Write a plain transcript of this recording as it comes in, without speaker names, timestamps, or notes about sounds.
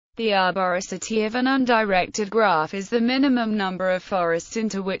The arboricity of an undirected graph is the minimum number of forests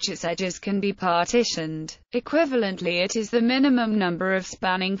into which its edges can be partitioned. Equivalently, it is the minimum number of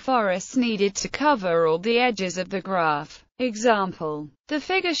spanning forests needed to cover all the edges of the graph. Example: the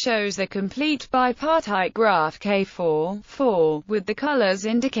figure shows a complete bipartite graph K4, with the colors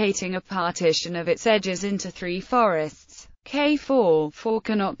indicating a partition of its edges into 3 forests. K4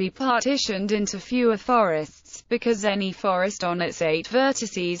 cannot be partitioned into fewer forests, because any forest on its 8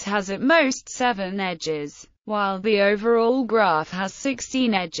 vertices has at most 7 edges, while the overall graph has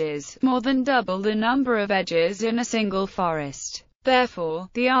 16 edges, more than double the number of edges in a single forest. Therefore,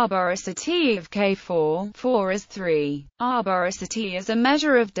 the arboricity of K4 is 3. Arboricity is a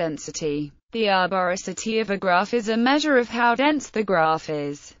measure of density. The arboricity of a graph is a measure of how dense the graph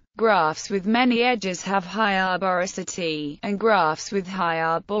is. Graphs with many edges have high arboricity, and graphs with high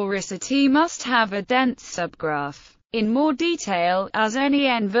arboricity must have a dense subgraph. In more detail, as any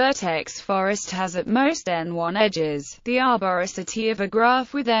n-vertex forest has at most n1 edges, the arboricity of a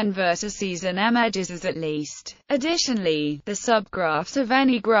graph with n vertices and m edges is at least. Additionally, the subgraphs of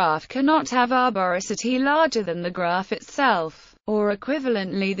any graph cannot have arboricity larger than the graph itself, or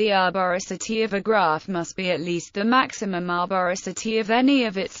equivalently the arboricity of a graph must be at least the maximum arboricity of any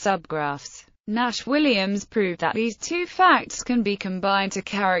of its subgraphs. Nash-Williams proved that these two facts can be combined to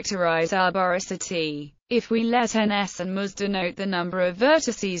characterize arboricity. If we let ns and ms denote the number of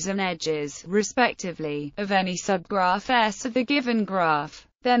vertices and edges, respectively, of any subgraph S of the given graph,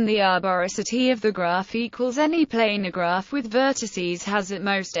 then the arboricity of the graph equals any planar graph with vertices has at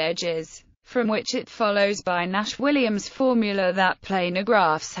most edges, from which it follows by Nash-Williams' formula that planar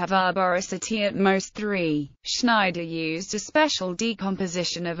graphs have arboricity at most 3. Schneider used a special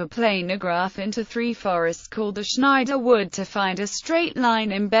decomposition of a planar graph into 3 forests called the Schneider wood to find a straight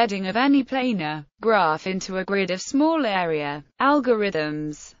line embedding of any planar graph into a grid of small area.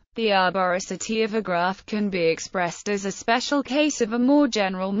 Algorithms. The arboricity of a graph can be expressed as a special case of a more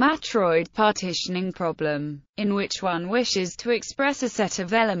general matroid partitioning problem, in which one wishes to express a set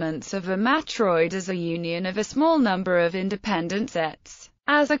of elements of a matroid as a union of a small number of independent sets.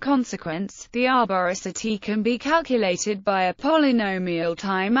 As a consequence, the arboricity can be calculated by a polynomial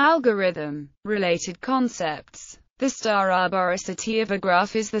time algorithm. Related concepts. The star arboricity of a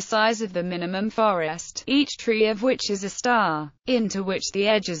graph is the size of the minimum forest, each tree of which is a star, into which the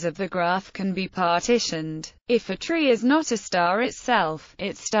edges of the graph can be partitioned. If a tree is not a star itself,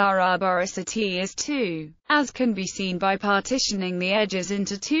 its star arboricity is 2, as can be seen by partitioning the edges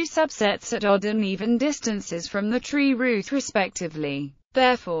into 2 subsets at odd and even distances from the tree root respectively.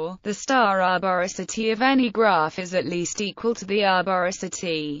 Therefore, the star arboricity of any graph is at least equal to the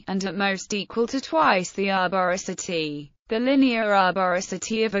arboricity, and at most equal to twice the arboricity. The linear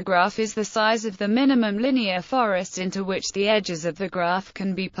arboricity of a graph is the size of the minimum linear forest into which the edges of the graph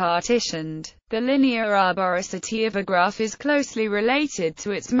can be partitioned. The linear arboricity of a graph is closely related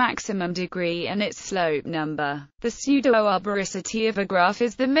to its maximum degree and its slope number. The pseudo-arboricity of a graph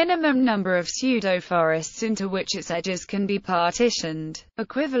is the minimum number of pseudo-forests into which its edges can be partitioned.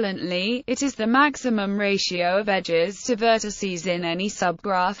 Equivalently, it is the maximum ratio of edges to vertices in any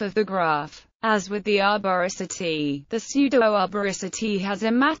subgraph of the graph. As with the arboricity, the pseudo-arboricity has a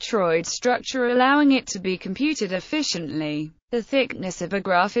matroid structure allowing it to be computed efficiently. The thickness of a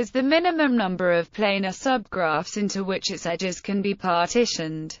graph is the minimum number of planar subgraphs into which its edges can be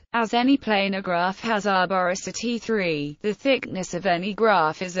partitioned. As any planar graph has arboricity 3, the thickness of any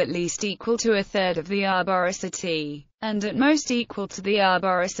graph is at least equal to a third of the arboricity, and at most equal to the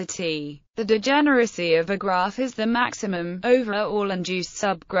arboricity. The degeneracy of a graph is the maximum, over all induced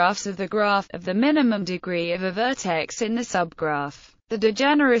subgraphs of the graph, of the minimum degree of a vertex in the subgraph. The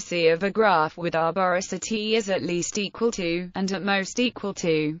degeneracy of a graph with arboricity is at least equal to, and at most equal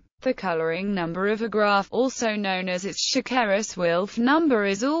to, the coloring number of a graph, also known as its Shakeres-Wilf number,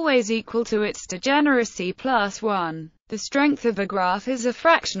 is always equal to its degeneracy plus 1. The strength of a graph is a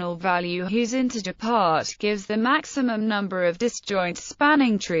fractional value whose integer part gives the maximum number of disjoint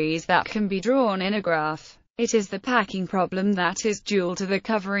spanning trees that can be drawn in a graph. It is the packing problem that is dual to the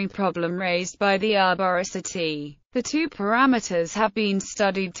covering problem raised by the arboricity. The two parameters have been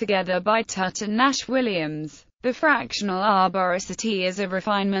studied together by Tutt and Nash-Williams. The fractional arboricity is a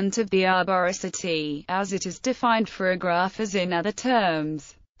refinement of the arboricity, as it is defined for a graph as in other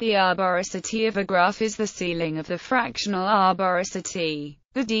terms. The arboricity of a graph is the ceiling of the fractional arboricity.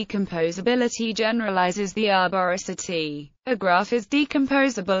 The decomposability generalizes the arboricity. A graph is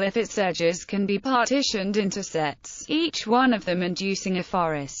decomposable if its edges can be partitioned into sets, each one of them inducing a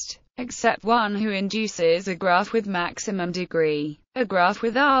forest, except one who induces a graph with maximum degree. A graph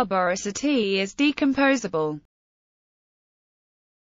with arboricity is decomposable